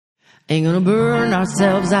Ain't gonna burn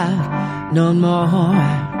ourselves out no more.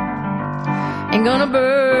 Ain't gonna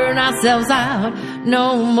burn ourselves out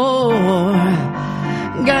no more.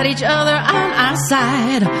 Got each other on our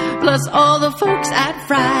side, plus all the folks at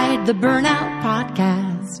Fried, the Burnout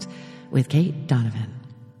Podcast with Kate Donovan.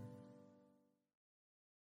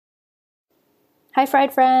 Hi,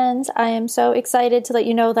 Fried friends. I am so excited to let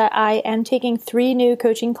you know that I am taking 3 new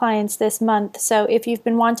coaching clients this month. So if you've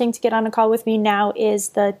been wanting to get on a call with me, now is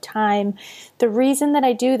the time. The reason that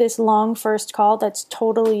I do this long first call that's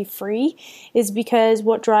totally free is because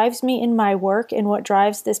what drives me in my work and what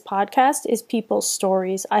drives this podcast is people's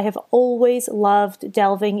stories. I have always loved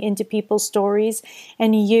delving into people's stories,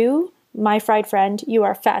 and you, my fried friend, you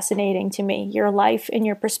are fascinating to me. Your life and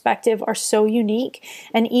your perspective are so unique.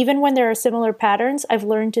 And even when there are similar patterns I've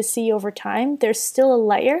learned to see over time, there's still a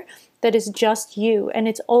layer that is just you. And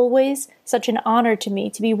it's always such an honor to me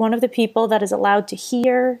to be one of the people that is allowed to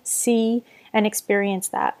hear, see, and experience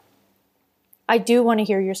that. I do want to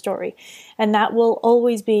hear your story. And that will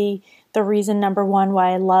always be the reason number one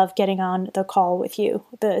why I love getting on the call with you,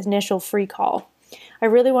 the initial free call. I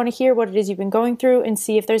really want to hear what it is you've been going through and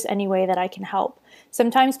see if there's any way that I can help.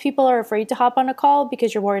 Sometimes people are afraid to hop on a call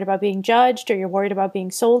because you're worried about being judged or you're worried about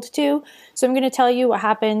being sold to. So I'm going to tell you what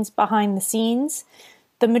happens behind the scenes.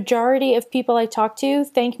 The majority of people I talk to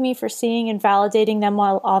thank me for seeing and validating them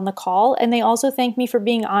while on the call, and they also thank me for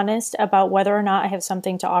being honest about whether or not I have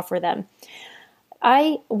something to offer them.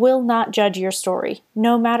 I will not judge your story,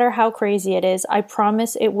 no matter how crazy it is. I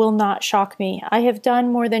promise it will not shock me. I have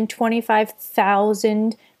done more than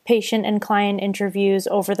 25,000 patient and client interviews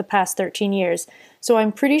over the past 13 years, so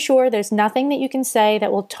I'm pretty sure there's nothing that you can say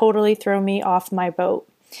that will totally throw me off my boat.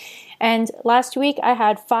 And last week I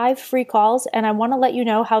had 5 free calls, and I want to let you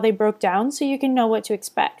know how they broke down so you can know what to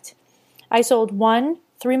expect. I sold 1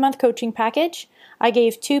 3-month coaching package. I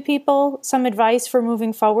gave 2 people some advice for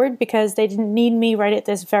moving forward because they didn't need me right at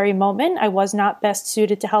this very moment. I was not best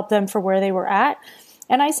suited to help them for where they were at.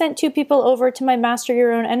 And I sent 2 people over to my Master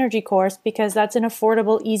Your Own Energy course because that's an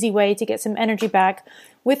affordable, easy way to get some energy back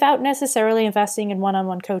without necessarily investing in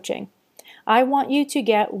one-on-one coaching. I want you to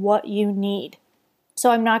get what you need. So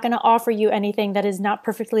I'm not going to offer you anything that is not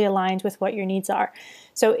perfectly aligned with what your needs are.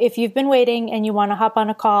 So if you've been waiting and you want to hop on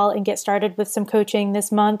a call and get started with some coaching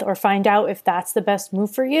this month or find out if that's the best move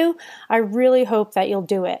for you, I really hope that you'll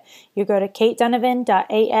do it. You go to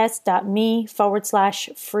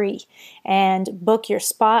katedonovan.as.me/free and book your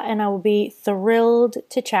spot, and I will be thrilled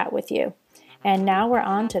to chat with you. And now we're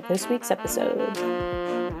on to this week's episode.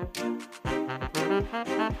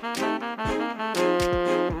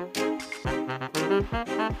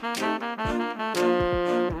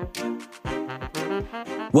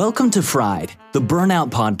 Welcome to Fried, the Burnout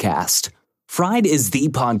Podcast. Fried is the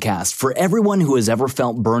podcast for everyone who has ever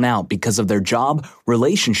felt burnout because of their job,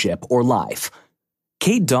 relationship, or life.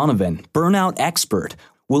 Kate Donovan, burnout expert,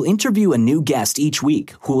 will interview a new guest each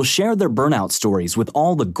week who will share their burnout stories with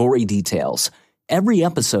all the gory details. Every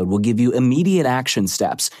episode will give you immediate action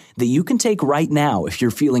steps that you can take right now if you're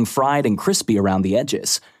feeling fried and crispy around the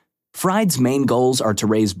edges. Fried's main goals are to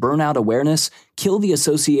raise burnout awareness, kill the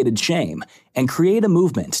associated shame, and create a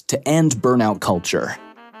movement to end burnout culture.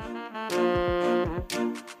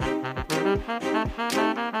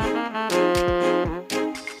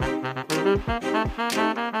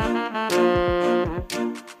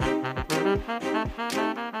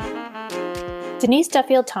 Denise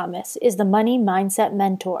Duffield Thomas is the money mindset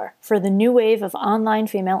mentor for the new wave of online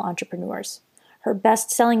female entrepreneurs. Her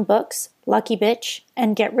best-selling books, Lucky Bitch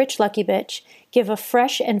and Get Rich Lucky Bitch, give a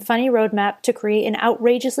fresh and funny roadmap to create an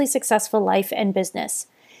outrageously successful life and business.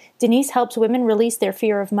 Denise helps women release their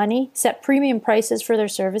fear of money, set premium prices for their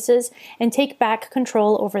services, and take back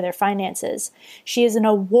control over their finances. She is an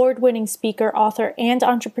award-winning speaker, author, and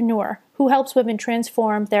entrepreneur who helps women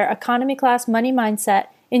transform their economy-class money mindset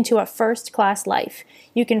into a first-class life.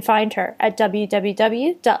 You can find her at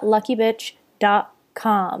www.luckybitch.com.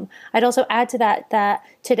 I'd also add to that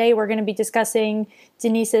today we're going to be discussing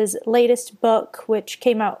Denise's latest book, which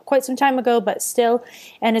came out quite some time ago, but still,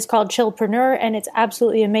 and it's called Chillpreneur, and it's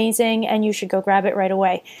absolutely amazing, and you should go grab it right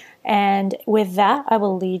away. And with that, I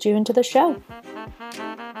will lead you into the show.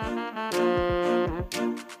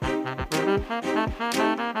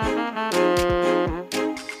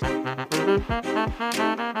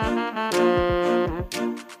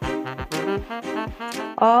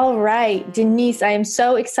 All right, Denise, I am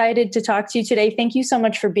so excited to talk to you today. Thank you so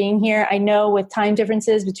much for being here. I know with time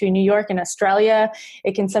differences between New York and Australia,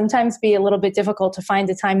 it can sometimes be a little bit difficult to find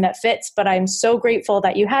a time that fits, but I'm so grateful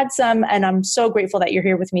that you had some, and I'm so grateful that you're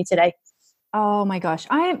here with me today. Oh my gosh.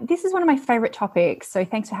 This is one of my favorite topics. So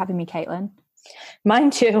thanks for having me, Caitlin.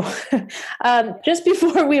 Mine too. Just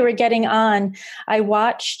before we were getting on, I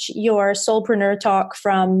watched your Soulpreneur talk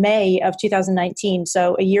from May of 2019,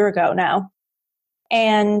 so a year ago now.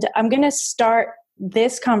 And I'm going to start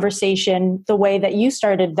this conversation the way that you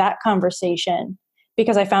started that conversation,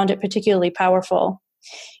 because I found it particularly powerful.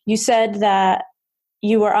 You said that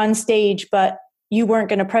you were on stage, but you weren't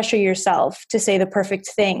going to pressure yourself to say the perfect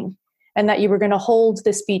thing, and that you were going to hold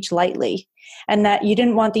the speech lightly, and that you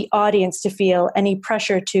didn't want the audience to feel any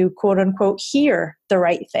pressure to, quote unquote, hear the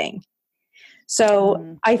right thing.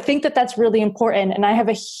 So I think that that's really important. And I have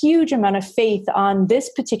a huge amount of faith on this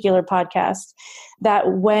particular podcast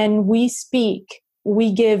that when we speak,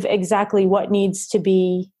 we give exactly what needs to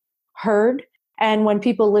be heard. And when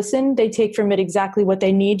people listen, they take from it exactly what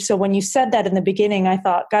they need. So when you said that in the beginning, I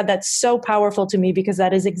thought, God, that's so powerful to me, because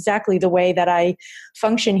that is exactly the way that I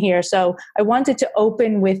function here. So I wanted to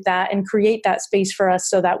open with that and create that space for us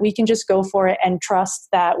so that we can just go for it and trust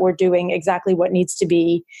that we're doing exactly what needs to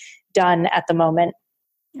be done at the moment.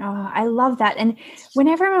 Oh, I love that. And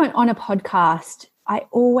whenever I'm on a podcast, I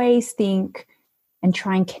always think and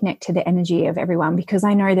try and connect to the energy of everyone, because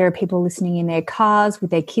I know there are people listening in their cars with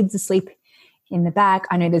their kids asleep in the back.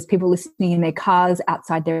 I know there's people listening in their cars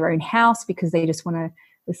outside their own house because they just want to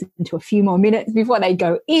listen to a few more minutes before they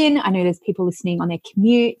go in. I know there's people listening on their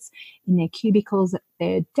commutes, in their cubicles at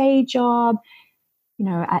their day job,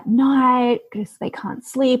 at night because they can't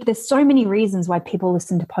sleep. There's so many reasons why people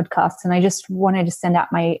listen to podcasts. And I just wanted to send out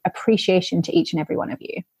my appreciation to each and every one of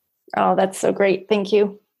you. Oh, that's so great. Thank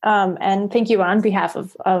you. And thank you on behalf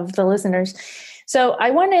of the listeners. So I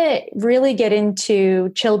want to really get into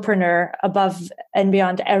Chillpreneur above and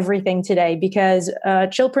beyond everything today, because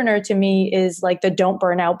Chillpreneur to me is like the Don't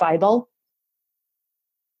Burn Out Bible.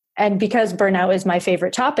 And because burnout is my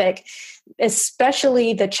favorite topic,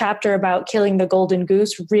 especially the chapter about killing the golden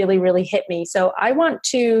goose really, really hit me. So I want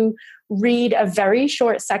to read a very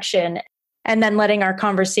short section and then letting our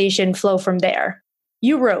conversation flow from there.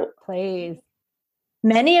 You wrote, Please.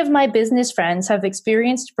 Many of my business friends have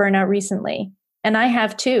experienced burnout recently, and I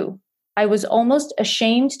have too. I was almost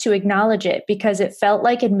ashamed to acknowledge it because it felt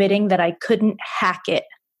like admitting that I couldn't hack it.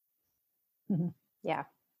 Mm-hmm. Yeah.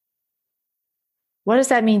 What does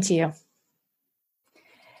that mean to you?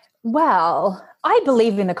 Well, I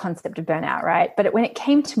believe in the concept of burnout, right? But when it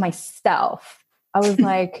came to myself, I was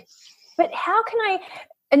like, but how can I?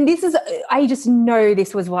 And I just know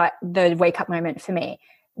this was what the wake up moment for me.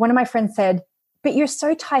 One of my friends said, but you're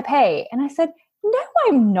so type A. And I said, no,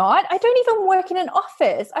 I'm not. I don't even work in an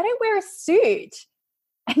office. I don't wear a suit.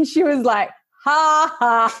 And she was like, ha,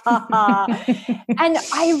 ha, ha, ha. And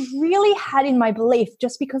I really had in my belief,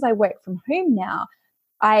 just because I work from home now,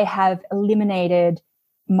 I have eliminated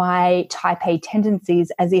my type A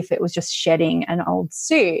tendencies as if it was just shedding an old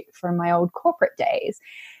suit from my old corporate days,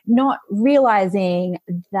 not realizing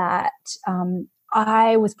that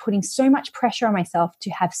I was putting so much pressure on myself to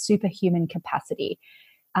have superhuman capacity,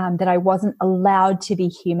 that I wasn't allowed to be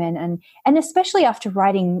human. And especially after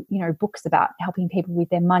writing, books about helping people with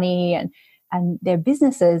their money and their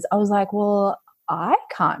businesses, I was like, well, I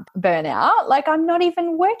can't burn out. Like, I'm not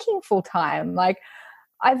even working full time. Like,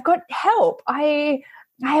 I've got help. I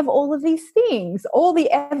have all of these things. All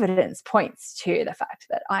the evidence points to the fact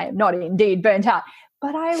that I am not indeed burnt out,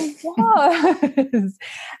 but I was.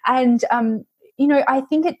 And, I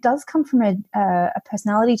think it does come from a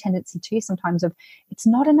personality tendency too sometimes of it's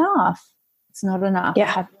not enough. It's not enough. Yeah.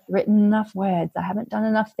 I haven't written enough words. I haven't done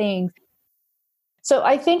enough things. So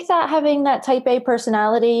I think that having that type A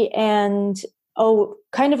personality and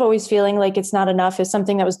kind of always feeling like it's not enough is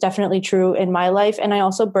something that was definitely true in my life. And I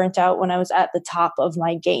also burnt out when I was at the top of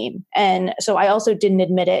my game. And so I also didn't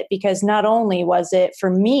admit it, because not only was it for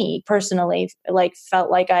me personally, like felt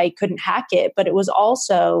like I couldn't hack it, but it was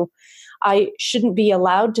also, I shouldn't be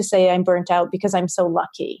allowed to say I'm burnt out because I'm so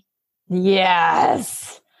lucky.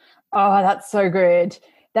 Yes. Oh, that's so good.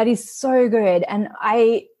 That is so good. And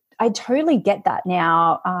I totally get that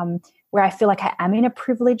now, where I feel like I am in a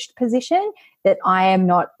privileged position that I am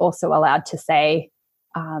not also allowed to say,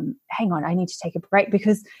 hang on, I need to take a break,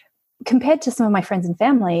 because compared to some of my friends and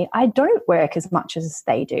family, I don't work as much as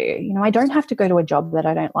they do. I don't have to go to a job that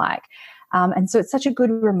I don't like. And so it's such a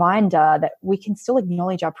good reminder that we can still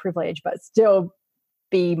acknowledge our privilege, but still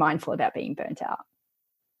be mindful about being burnt out.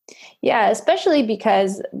 Yeah, especially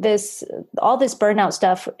because all this burnout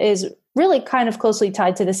stuff is really kind of closely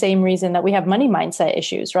tied to the same reason that we have money mindset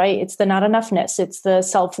issues, right? It's the not enoughness. It's the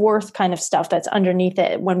self-worth kind of stuff that's underneath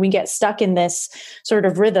it. When we get stuck in this sort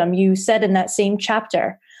of rhythm, you said in that same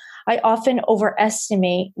chapter, I often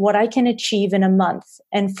overestimate what I can achieve in a month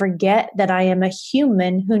and forget that I am a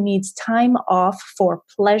human who needs time off for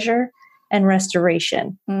pleasure and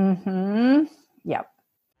restoration. Mm-hmm. Yep.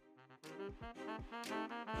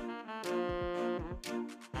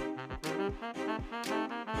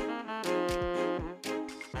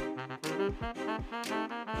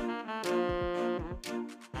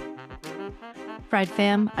 Fried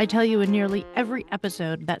fam, I tell you in nearly every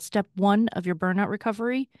episode that step one of your burnout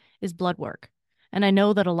recovery is blood work. And I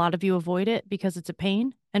know that a lot of you avoid it because it's a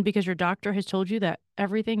pain and because your doctor has told you that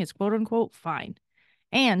everything is quote unquote fine.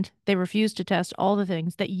 And they refuse to test all the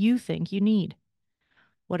things that you think you need.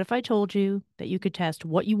 What if I told you that you could test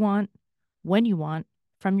what you want, when you want,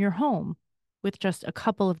 from your home with just a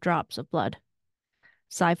couple of drops of blood?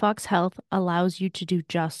 Cyfox Health allows you to do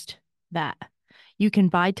just that. You can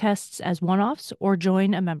buy tests as one-offs or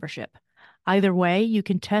join a membership. Either way, you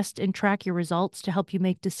can test and track your results to help you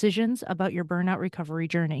make decisions about your burnout recovery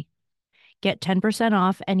journey. Get 10%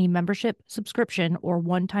 off any membership, subscription, or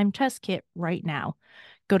one-time test kit right now.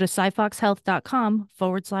 Go to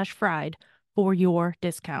cyfoxhealth.com/fried for your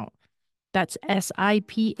discount. That's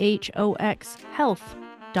SIPHOX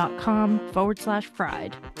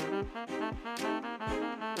health.com/fried.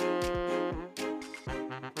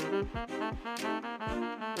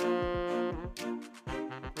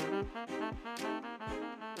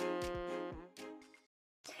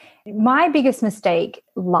 My biggest mistake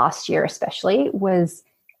last year, especially, was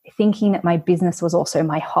thinking that my business was also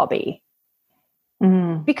my hobby.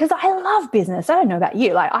 Because I love business. I don't know about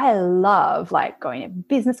you. Like, I love going to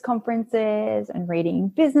business conferences and reading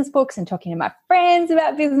business books and talking to my friends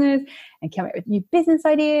about business and coming up with new business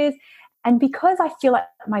ideas. And because I feel like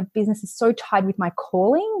my business is so tied with my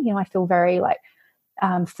calling, I feel very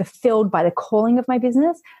fulfilled by the calling of my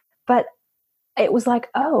business. But it was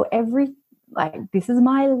this is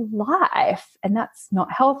my life, and that's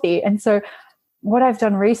not healthy. And so what I've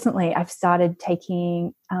done recently, I've started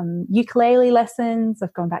taking ukulele lessons.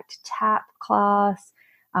 I've gone back to tap class.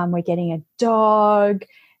 We're getting a dog.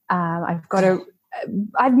 I've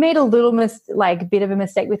made a little bit of a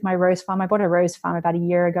mistake with my rose farm. I bought a rose farm about a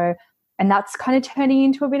year ago, and that's kind of turning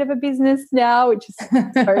into a bit of a business now, which is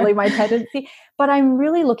totally my tendency. But I'm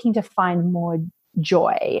really looking to find more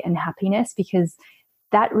joy and happiness, because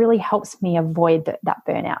that really helps me avoid that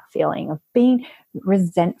burnout feeling of being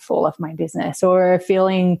resentful of my business or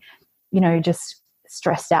feeling, just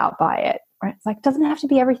stressed out by it. Right? It's it doesn't have to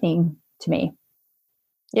be everything to me.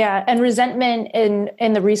 Yeah. And resentment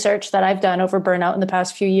in the research that I've done over burnout in the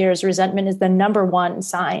past few years, resentment is the number one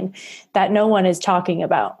sign that no one is talking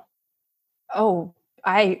about. Oh,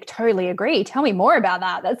 I totally agree. Tell me more about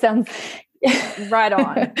that. That sounds right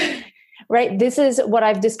on. Right. This is what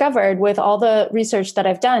I've discovered with all the research that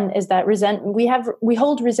I've done, is that we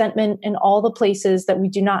hold resentment in all the places that we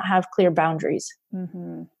do not have clear boundaries.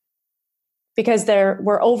 Mm-hmm. Because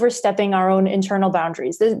we're overstepping our own internal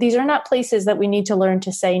boundaries. These are not places that we need to learn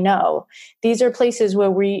to say no. These are places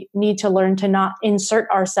where we need to learn to not insert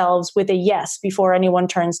ourselves with a yes before anyone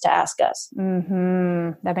turns to ask us.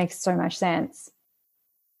 Mm-hmm. That makes so much sense.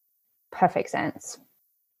 Perfect sense.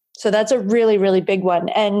 So that's a really, really big one.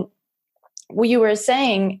 And what you were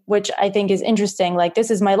saying, which I think is interesting,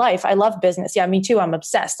 this is my life. I love business. Yeah, me too. I'm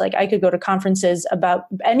obsessed. I could go to conferences about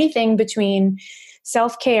anything between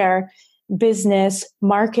self-care, business,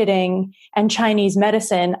 marketing, and Chinese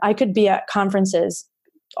medicine. I could be at conferences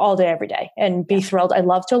all day, every day, and be thrilled. I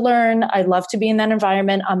love to learn. I love to be in that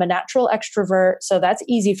environment. I'm a natural extrovert, so that's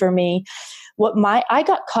easy for me. I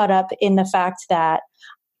got caught up in the fact that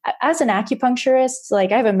as an acupuncturist, I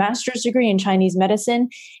have a master's degree in Chinese medicine,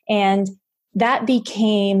 and that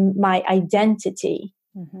became my identity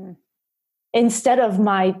instead of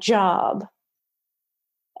my job.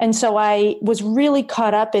 And so I was really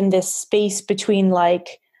caught up in this space between I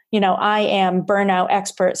am burnout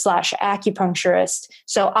expert / acupuncturist.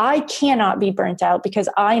 So I cannot be burnt out because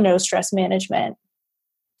I know stress management.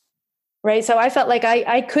 Right. So I felt like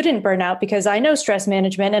I couldn't burn out because I know stress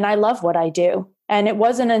management and I love what I do. And it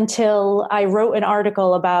wasn't until I wrote an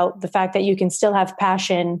article about the fact that you can still have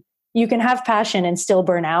passion. You can have passion and still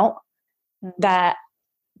burn out, that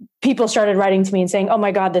people started writing to me and saying, oh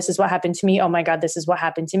my God, this is what happened to me. Oh my God, this is what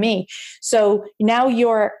happened to me. So now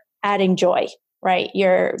you're adding joy, right?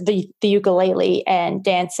 You're the ukulele and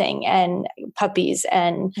dancing and puppies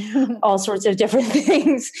and all sorts of different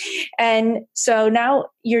things. And so now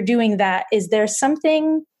you're doing that. Is there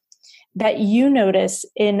something that you notice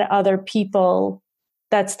in other people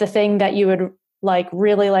that's the thing that you would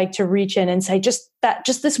really like to reach in and say, just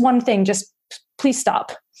this one thing, just please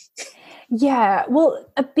stop? Yeah. Well,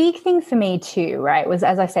 a big thing for me too, right, was,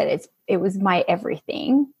 as I said, it was my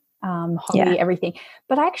everything, hobby, everything.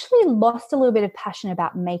 But I actually lost a little bit of passion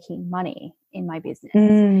about making money in my business.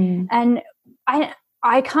 And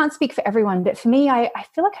I can't speak for everyone, but for me, I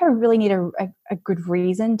feel like I really need a good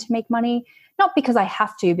reason to make money, not because I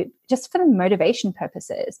have to, but just for the motivation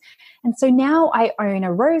purposes. And so now I own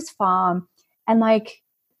a rose farm, and like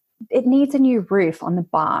it needs a new roof on the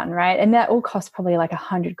barn, right? And that all costs probably like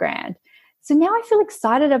 $100,000. So now I feel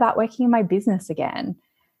excited about working in my business again.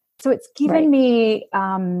 So it's given me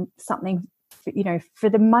something, for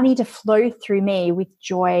the money to flow through me with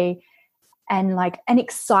joy and like an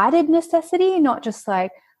excited necessity, not just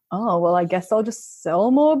like, oh, well, I guess I'll just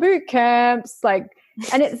sell more boot camps. Like,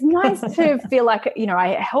 and it's nice to feel like, I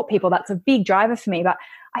help people. That's a big driver for me. But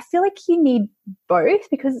I feel like you need both,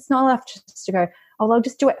 because it's not enough just to go, oh, well, I'll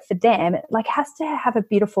just do it for them. It like has to have a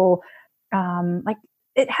beautiful,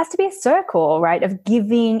 it has to be a circle, right, of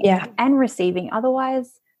giving and receiving.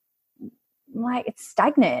 Otherwise, like, it's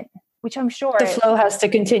stagnant, which I'm sure the flow has to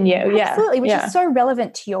continue. Absolutely, which is so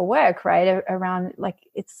relevant to your work, right? Around like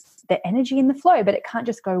it's the energy in the flow, but it can't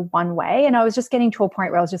just go one way. And I was just getting to a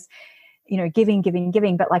point where I was just, giving,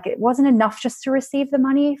 but like it wasn't enough just to receive the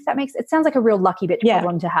money. If that makes it sounds like a real lucky bitch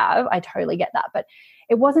problem to have. I totally get that, but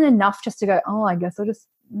it wasn't enough just to go, oh, I guess I'll just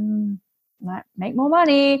make more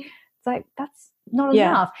money. It's like that's not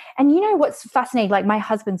enough. And what's fascinating? Like my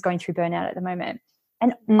husband's going through burnout at the moment.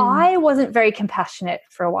 And I wasn't very compassionate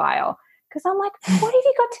for a while, because I'm like, what have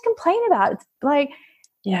you got to complain about? It's like,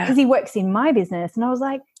 because he works in my business. And I was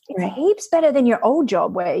like, it's heaps better than your old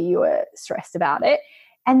job where you were stressed about it.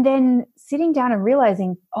 And then sitting down and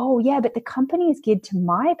realizing, oh, yeah, but the company is geared to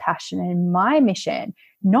my passion and my mission,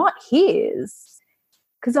 not his.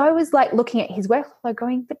 Because I was like looking at his workload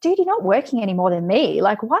going, but dude, you're not working any more than me.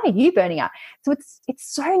 Like, why are you burning out? So it's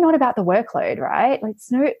so not about the workload, right? Like,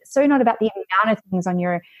 it's so not about the amount of things on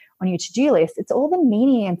your to-do list. It's all the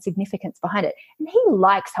meaning and significance behind it. And he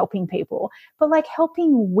likes helping people, but like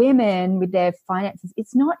helping women with their finances,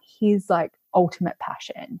 it's not his like ultimate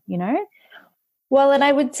passion, Well, and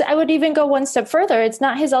I would even go one step further. It's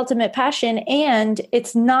not his ultimate passion, and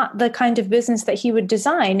it's not the kind of business that he would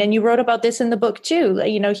design. And you wrote about this in the book too.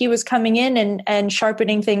 He was coming in and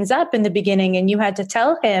sharpening things up in the beginning, and you had to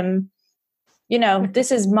tell him,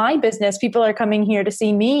 this is my business. People are coming here to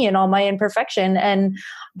see me and all my imperfection. And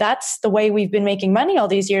that's the way we've been making money all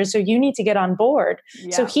these years. So you need to get on board.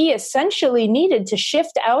 Yeah. So he essentially needed to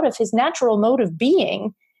shift out of his natural mode of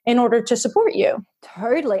being in order to support you.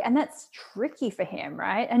 Totally. And that's tricky for him,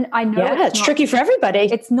 right? And I know it's tricky for everybody.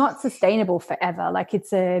 It's not sustainable forever. Like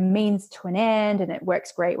it's a means to an end, and it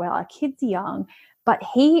works great while our kids are young. But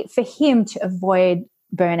for him to avoid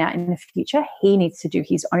burnout in the future, he needs to do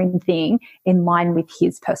his own thing in line with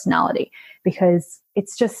his personality, because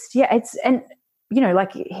it's just,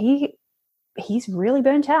 like he's really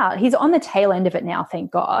burnt out. He's on the tail end of it now,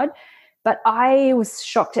 thank God. But I was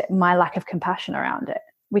shocked at my lack of compassion around it,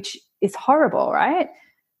 which is horrible, right?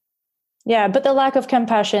 Yeah, but the lack of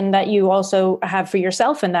compassion that you also have for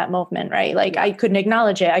yourself in that moment, right? Like I couldn't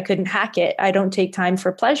acknowledge it. I couldn't hack it. I don't take time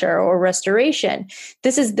for pleasure or restoration.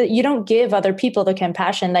 You don't give other people the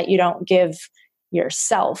compassion that you don't give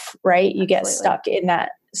yourself, right? You get stuck in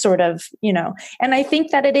that sort of, and I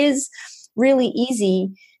think that it is really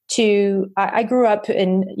easy I grew up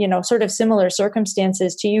in, sort of similar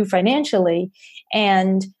circumstances to you financially.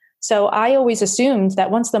 And so I always assumed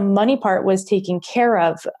that once the money part was taken care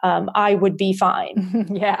of, I would be fine.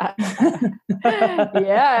 Yeah.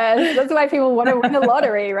 Yes. That's why people want to win the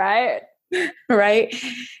lottery, right? Right.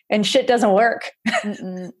 And shit doesn't work.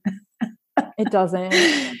 It doesn't.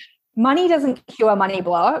 Money doesn't cure money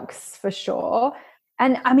blocks, for sure.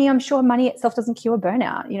 And I mean, I'm sure money itself doesn't cure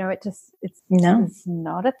burnout. It's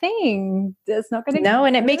not a thing. It's not going to. No,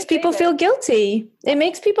 and it makes people feel guilty. It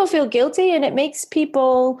makes people feel guilty, and it makes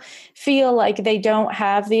people feel like they don't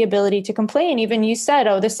have the ability to complain. Even you said,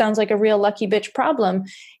 oh, this sounds like a real lucky bitch problem.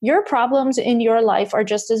 Your problems in your life are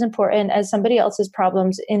just as important as somebody else's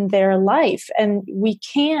problems in their life. And we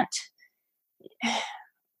can't,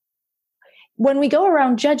 when we go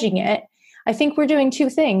around judging it, I think we're doing two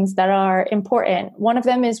things that are important. One of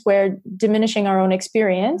them is we're diminishing our own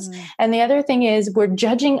experience. Mm-hmm. And the other thing is we're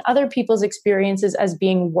judging other people's experiences as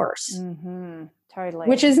being worse. Mm-hmm. Totally.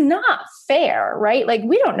 Which is not fair, right? Like,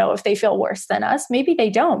 we don't know if they feel worse than us. Maybe they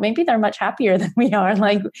don't. Maybe they're much happier than we are.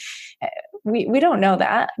 Like, we don't know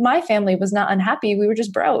that. My family was not unhappy. We were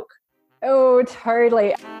just broke. Oh,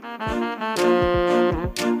 totally.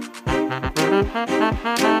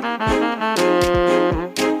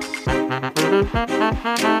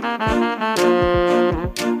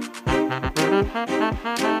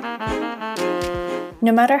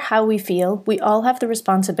 No matter how we feel, we all have the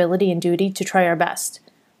responsibility and duty to try our best.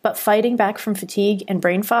 But fighting back from fatigue and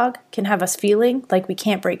brain fog can have us feeling like we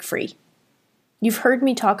can't break free. You've heard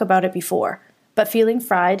me talk about it before, but feeling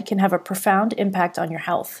fried can have a profound impact on your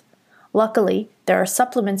health. Luckily, there are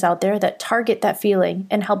supplements out there that target that feeling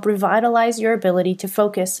and help revitalize your ability to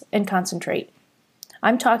focus and concentrate.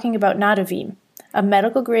 I'm talking about Nadovim, a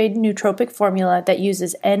medical-grade nootropic formula that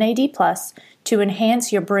uses NAD+ to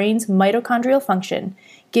enhance your brain's mitochondrial function,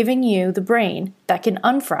 giving you the brain that can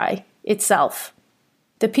unfry itself.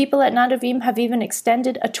 The people at Nadovim have even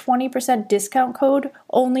extended a 20% discount code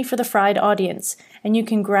only for the Fried audience, and you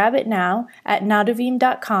can grab it now at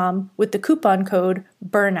nadovim.com with the coupon code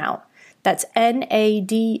BURNOUT. That's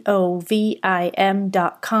NADOVIM.com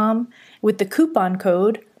with the coupon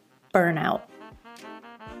code BURNOUT.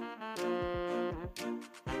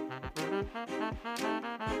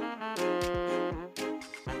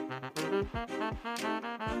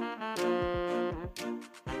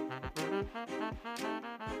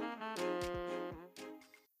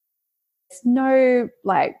 No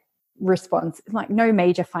no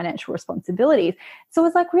major financial responsibilities. So I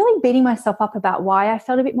was like really beating myself up about why I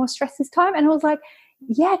felt a bit more stressed this time. And I was like,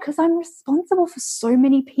 yeah, because I'm responsible for so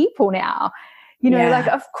many people now.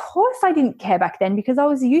 Of course I didn't care back then because I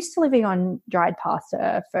was used to living on dried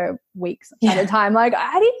pasta for weeks at a time. Like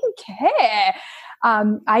I didn't care.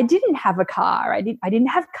 I didn't have a car. I didn't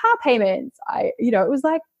have car payments. It was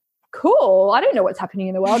like, cool. I don't know what's happening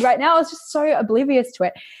in the world right now. I was just so oblivious to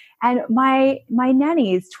it. And my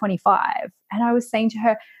nanny is 25, and I was saying to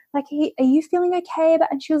her, like, hey, are you feeling okay?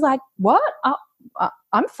 And she was like, what?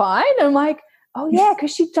 I'm fine. And I'm like, oh yeah,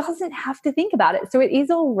 because she doesn't have to think about it. So it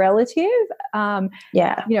is all relative. Yeah,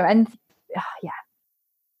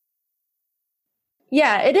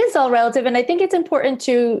 it is all relative, and I think it's important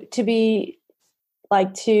to be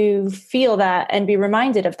to feel that and be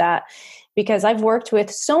reminded of that. Because I've worked with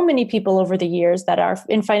so many people over the years that are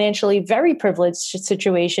in financially very privileged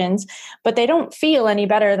situations, but they don't feel any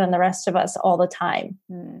better than the rest of us all the time.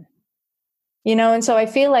 And so I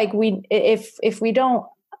feel like if we don't,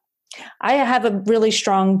 I have a really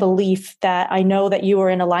strong belief that I know that you are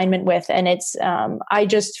in alignment with, and it's, I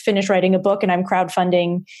just finished writing a book and I'm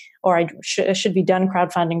crowdfunding, or I should be done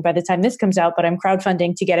crowdfunding by the time this comes out, but I'm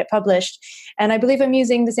crowdfunding to get it published. And I believe I'm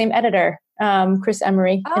using the same editor, Chris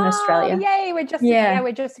Emery in Australia. Yay. We're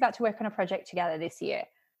just about to work on a project together this year.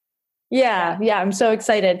 Yeah, I'm so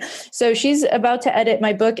excited. So she's about to edit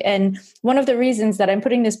my book. And one of the reasons that I'm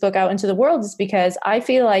putting this book out into the world is because I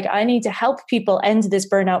feel like I need to help people end this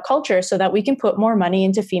burnout culture so that we can put more money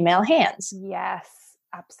into female hands. Yes,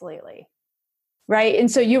 absolutely. Right.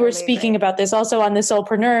 And so you were speaking about this also on the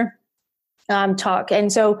Chillpreneur talk.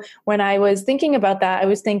 And so when I was thinking about that, I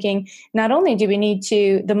was thinking, not only do we need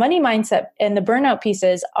to, the money mindset and the burnout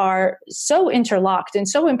pieces are so interlocked and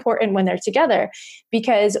so important when they're together,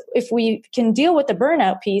 because if we can deal with the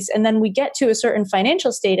burnout piece and then we get to a certain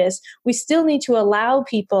financial status, we still need to allow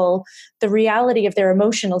people the reality of their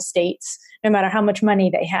emotional states, no matter how much money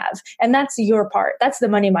they have. And that's your part. That's the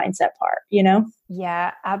money mindset part,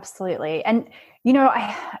 Yeah, absolutely. And,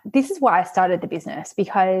 this is why I started the business,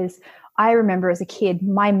 because I remember as a kid,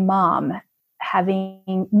 my mom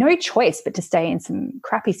having no choice but to stay in some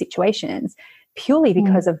crappy situations purely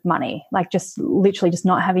because of money, like just literally just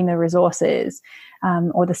not having the resources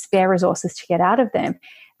or the spare resources to get out of them.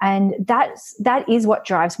 And that is what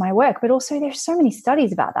drives my work. But also there's so many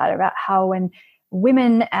studies about that, about how when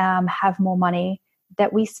women have more money,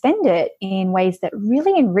 that we spend it in ways that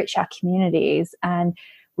really enrich our communities, and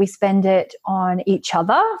we spend it on each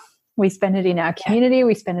other. We spend it in our community.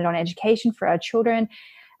 We spend it on education for our children.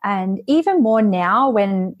 And even more now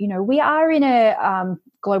when, we are in a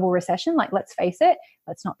global recession, like, let's face it,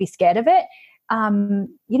 let's not be scared of it.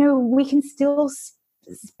 We can still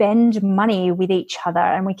spend money with each other,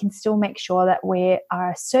 and we can still make sure that we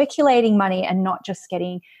are circulating money and not just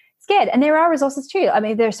getting scared. And there are resources too. I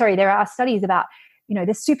mean, there are studies about,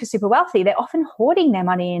 they're super, super wealthy. They're often hoarding their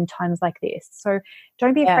money in times like this. So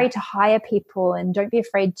don't be afraid to hire people, and don't be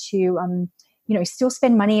afraid to, still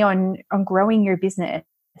spend money on growing your business.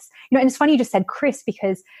 And it's funny you just said Chris,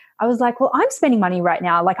 because I was like, well, I'm spending money right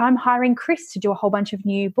now. Like, I'm hiring Chris to do a whole bunch of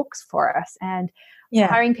new books for us, and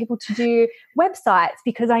hiring people to do websites,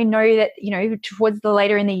 because I know that, towards the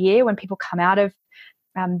later in the year when people come out of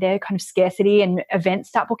their kind of scarcity and events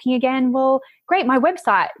start booking again, well, great, my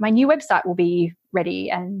new website will be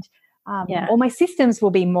ready, and all my systems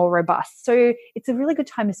will be more robust. So it's a really good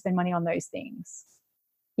time to spend money on those things.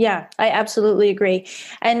 Yeah, I absolutely agree.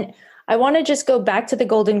 And I want to just go back to the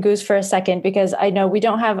golden goose for a second, because I know we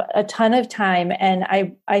don't have a ton of time. And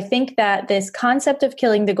I think that this concept of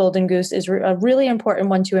killing the golden goose is a really important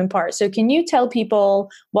one to impart. So can you tell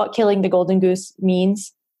people what killing the golden goose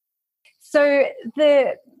means? So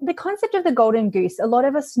the concept of the golden goose, a lot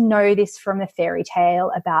of us know this from the fairy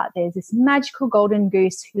tale about there's this magical golden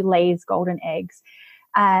goose who lays golden eggs,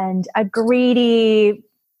 and a greedy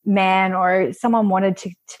man or someone wanted to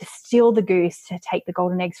steal the goose to take the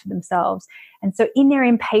golden eggs for themselves. And so in their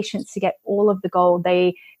impatience to get all of the gold,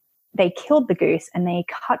 they killed the goose and they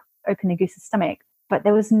cut open the goose's stomach, but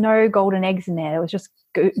there was no golden eggs in there. There was just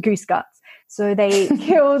goose guts. So they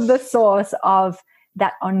killed the source of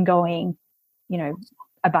that ongoing,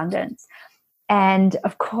 abundance. And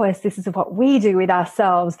of course, this is what we do with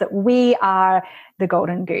ourselves, that we are the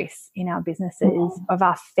golden goose in our businesses, of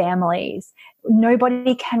our families.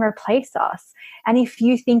 Nobody can replace us. And if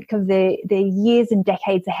you think of the years and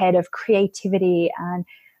decades ahead of creativity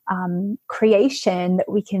and creation that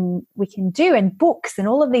we can do, and books and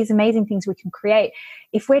all of these amazing things we can create,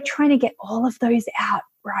 if we're trying to get all of those out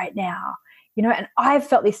right now, and I've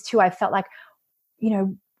felt this too. I felt like,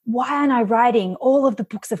 why aren't I writing all of the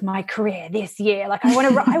books of my career this year? Like I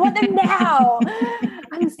want them now.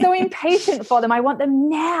 I'm so impatient for them. I want them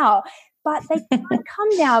now, but they can't come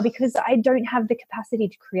now because I don't have the capacity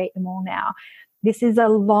to create them all now. This is I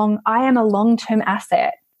am a long-term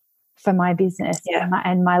asset for my business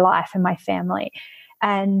and my life and my family.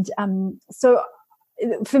 And so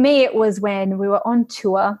for me, it was when we were on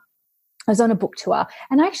tour. I was on a book tour,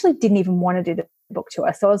 and I actually didn't even want to do the book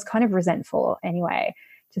tour. So I was kind of resentful anyway,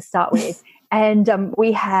 to start with. And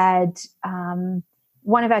we had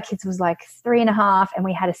one of our kids was like 3.5, and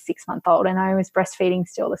we had a 6-month-old, and I was breastfeeding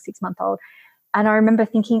still the 6-month-old. And I remember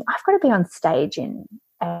thinking, I've got to be on stage in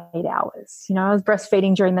 8 hours. I was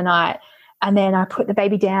breastfeeding during the night, and then I put the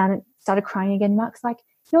baby down and started crying again. Mark's like,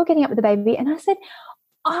 you're getting up with the baby. And I said,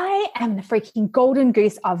 I am the freaking golden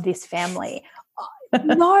goose of this family.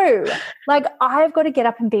 No, like I've got to get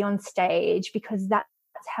up and be on stage, because that's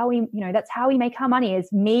how we make our money,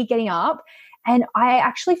 is me getting up. And I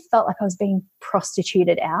actually felt like I was being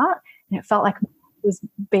prostituted out, and it felt like I was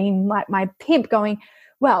being like my pimp going,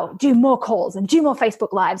 well, do more calls and do more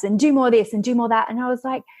Facebook lives and do more this and do more that. And I was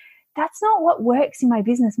like, that's not what works in my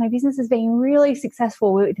business. My business is being really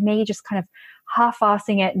successful with me just kind of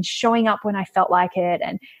half-assing it and showing up when I felt like it,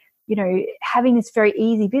 and having this very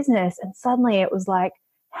easy business. And suddenly it was like,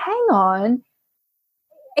 hang on,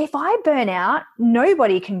 if I burn out,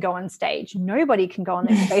 nobody can go on stage. Nobody can go on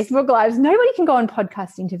those Facebook lives. Nobody can go on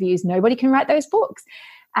podcast interviews. Nobody can write those books.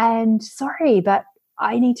 And sorry, but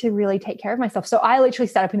I need to really take care of myself. So I literally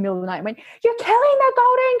sat up in the middle of the night and went, you're killing the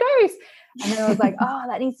golden goose. And then I was like, oh,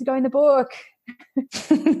 that needs to go in the book.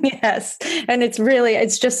 Yes. And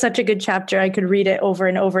it's just such a good chapter. I could read it over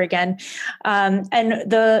and over again. And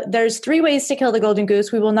there's 3 ways to kill the golden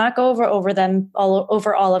goose. We will not go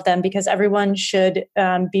over all of them, because everyone should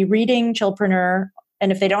be reading Chillpreneur.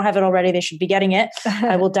 And if they don't have it already, they should be getting it.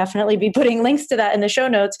 I will definitely be putting links to that in the show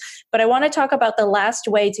notes. But I want to talk about the last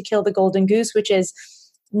way to kill the golden goose, which is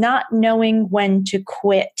not knowing when to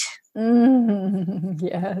quit.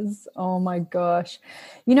 Yes. Oh my gosh.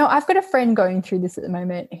 I've got a friend going through this at the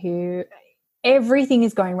moment who everything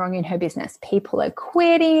is going wrong in her business. People are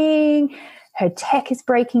quitting. Her tech is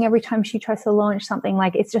breaking every time she tries to launch something.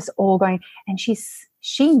 Like it's just all going. And she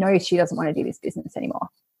knows she doesn't want to do this business anymore.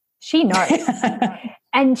 She knows.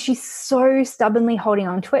 And she's so stubbornly holding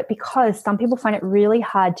on to it, because some people find it really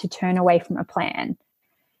hard to turn away from a plan,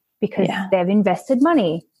 because they've invested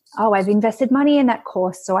money. Oh, I've invested money in that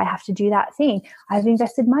course, so I have to do that thing. I've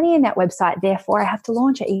invested money in that website, therefore I have to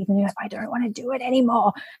launch it, even if I don't want to do it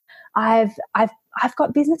anymore. I've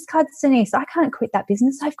got business cards, Denise. I can't quit that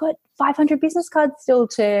business. I've got 500 business cards still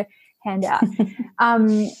to hand out.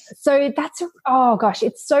 So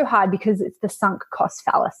it's so hard, because it's the sunk cost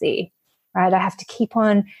fallacy, right? I have to keep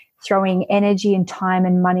on throwing energy and time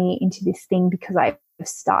and money into this thing because I've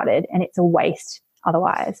started, and it's a waste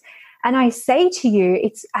otherwise. And I say to you,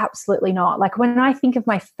 it's absolutely not. Like when I think of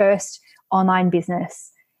my first online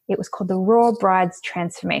business, it was called the Raw Brides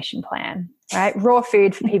Transformation Plan, right? Raw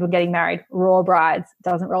food for people getting married, raw brides.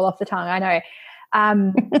 Doesn't roll off the tongue, I know.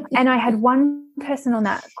 And I had one person on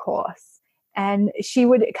that course, and she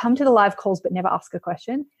would come to the live calls but never ask a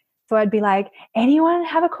question. So I'd be like, anyone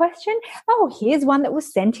have a question? Oh, here's one that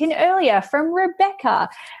was sent in earlier from Rebecca,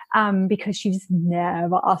 because she's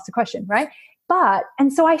never asked a question, right?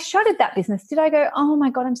 And so I shuttered that business. Did I go, oh my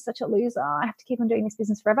God, I'm such a loser. I have to keep on doing this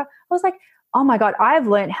business forever? I was like, oh my God, I've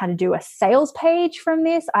learned how to do a sales page from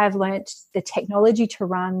this. I've learned the technology to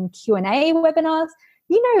run Q&A webinars.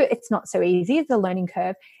 it's not so easy. It's a learning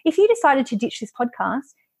curve. If you decided to ditch this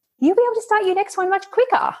podcast, you'll be able to start your next one much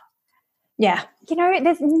quicker. Yeah.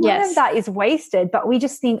 There's none of that is wasted, but we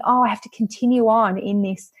just think, I have to continue on in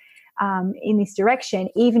this direction,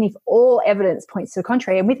 even if all evidence points to the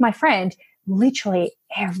contrary. And with my friend, literally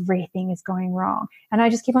everything is going wrong. And I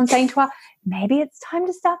just keep on saying to her, maybe it's time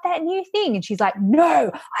to start that new thing. And she's like,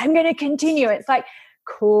 no, I'm going to continue. It's like,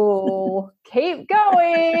 cool, keep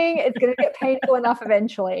going. It's going to get painful enough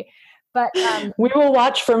eventually. But we will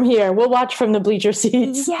watch from here. We'll watch from the bleacher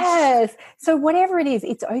seats. Yes. So whatever it is,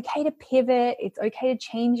 it's okay to pivot. It's okay to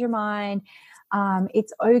change your mind.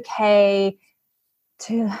 It's okay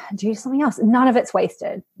to do something else. None of it's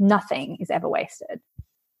wasted. Nothing is ever wasted.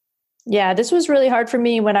 Yeah, this was really hard for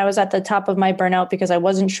me when I was at the top of my burnout because I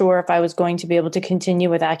wasn't sure if I was going to be able to continue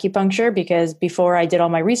with acupuncture, because before I did all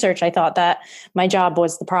my research, I thought that my job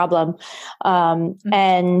was the problem.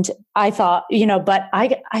 And I thought, but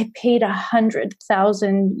I paid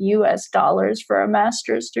 $100,000 for a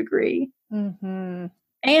master's degree. Mm-hmm.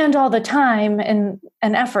 And all the time and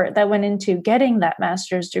effort that went into getting that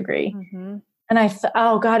master's degree. Mm-hmm. And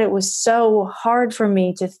oh God, it was so hard for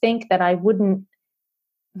me to think that I wouldn't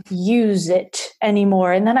use it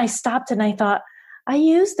anymore. And then I stopped and I thought, I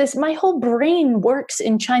use this. My whole brain works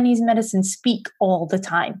in Chinese medicine speak all the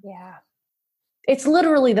time. Yeah. It's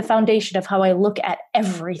literally the foundation of how I look at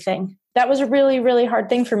everything. That was a really, really hard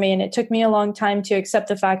thing for me. And it took me a long time to accept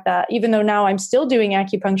the fact that even though now I'm still doing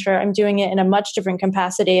acupuncture, I'm doing it in a much different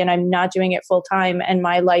capacity and I'm not doing it full time. And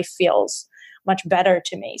my life feels much better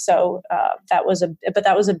to me. So that was a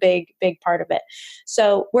big, big part of it.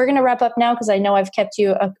 So we're going to wrap up now because I know I've kept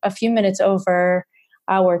you a few minutes over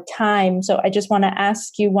our time. So I just want to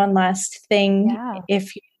ask you one last thing,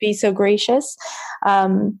 if you'd be so gracious.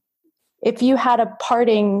 If you had a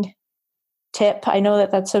parting tip, I know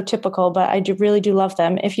that that's so typical, but I really do love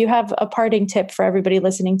them. If you have a parting tip for everybody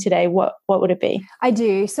listening today, what would it be? I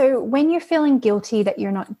do. So when you're feeling guilty that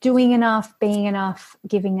you're not doing enough, being enough,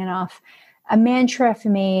 giving enough, a mantra for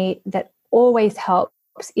me that always helps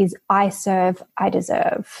is I serve, I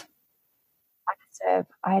deserve. I deserve,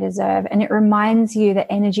 I deserve. And it reminds you that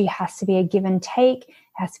energy has to be a give and take. It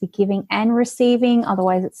has to be giving and receiving.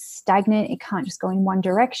 Otherwise it's stagnant. It can't just go in one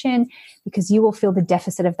direction, because you will feel the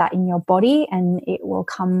deficit of that in your body and it will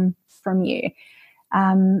come from you.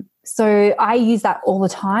 So I use that all the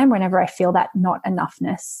time whenever I feel that not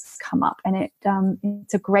enoughness come up. And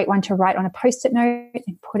it's a great one to write on a Post-it note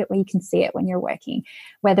and put it where you can see it when you're working,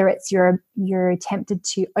 whether it's you're tempted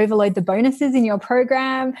to overload the bonuses in your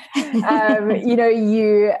program,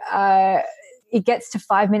 it gets to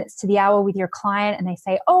 5 minutes to the hour with your client and they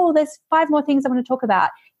say, oh, there's 5 more things I want to talk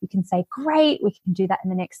about. You can say, great, we can do that in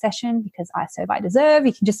the next session because I serve, I deserve.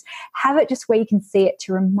 You can just have it just where you can see it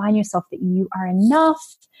to remind yourself that you are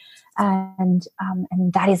enough and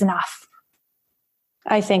that is enough.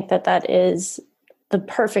 I think that is the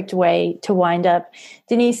perfect way to wind up.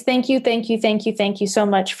 Denise, thank you so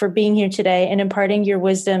much for being here today and imparting your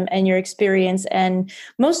wisdom and your experience. And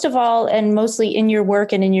most of all, and mostly in your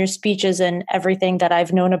work and in your speeches and everything that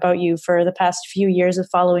I've known about you for the past few years of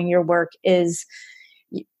following your work is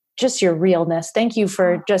just your realness. Thank you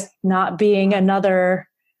for just not being another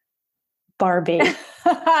Barbie.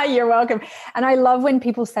 You're welcome. And I love when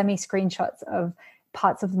people send me screenshots of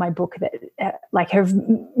parts of my book that have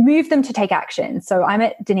moved them to take action. So I'm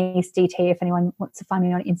at Denise DT if anyone wants to find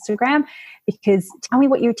me on Instagram, because tell me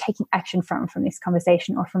what you're taking action from this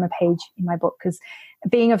conversation or from a page in my book, because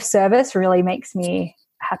being of service really makes me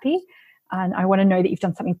happy. And I want to know that you've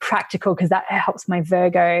done something practical, because that helps my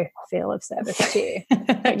Virgo feel of service too.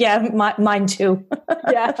 Yeah, mine too.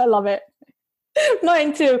 Yeah, I love it.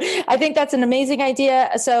 Mine too. I think that's an amazing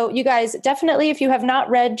idea. So you guys, definitely, if you have not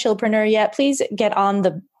read Chillpreneur yet, please get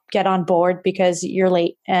on board, because you're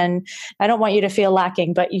late and I don't want you to feel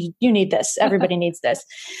lacking, but you need this. Everybody needs this.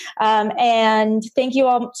 And thank you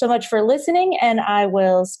all so much for listening, and I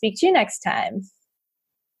will speak to you next time.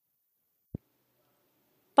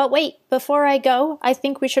 But wait, before I go, I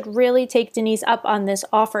think we should really take Denise up on this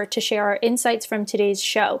offer to share our insights from today's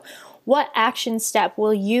show. What action step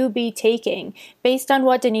will you be taking based on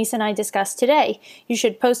what Denise and I discussed today? You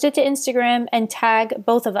should post it to Instagram and tag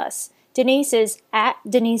both of us. Denise is at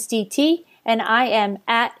DeniseDT and I am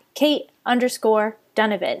at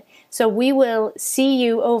Kate_Donovan. So we will see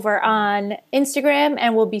you over on Instagram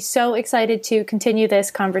and we'll be so excited to continue this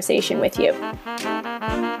conversation with you.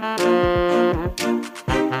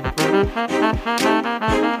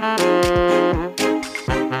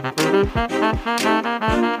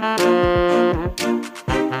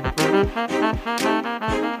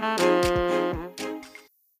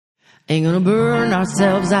 Ain't gonna burn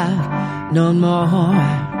ourselves out no more.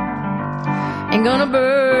 Ain't gonna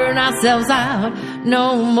burn ourselves out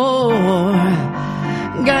no more.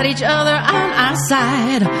 Got each other on our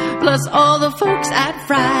side, plus all the folks at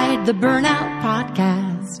Fried, the Burnout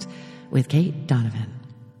Podcast with Kate Donovan.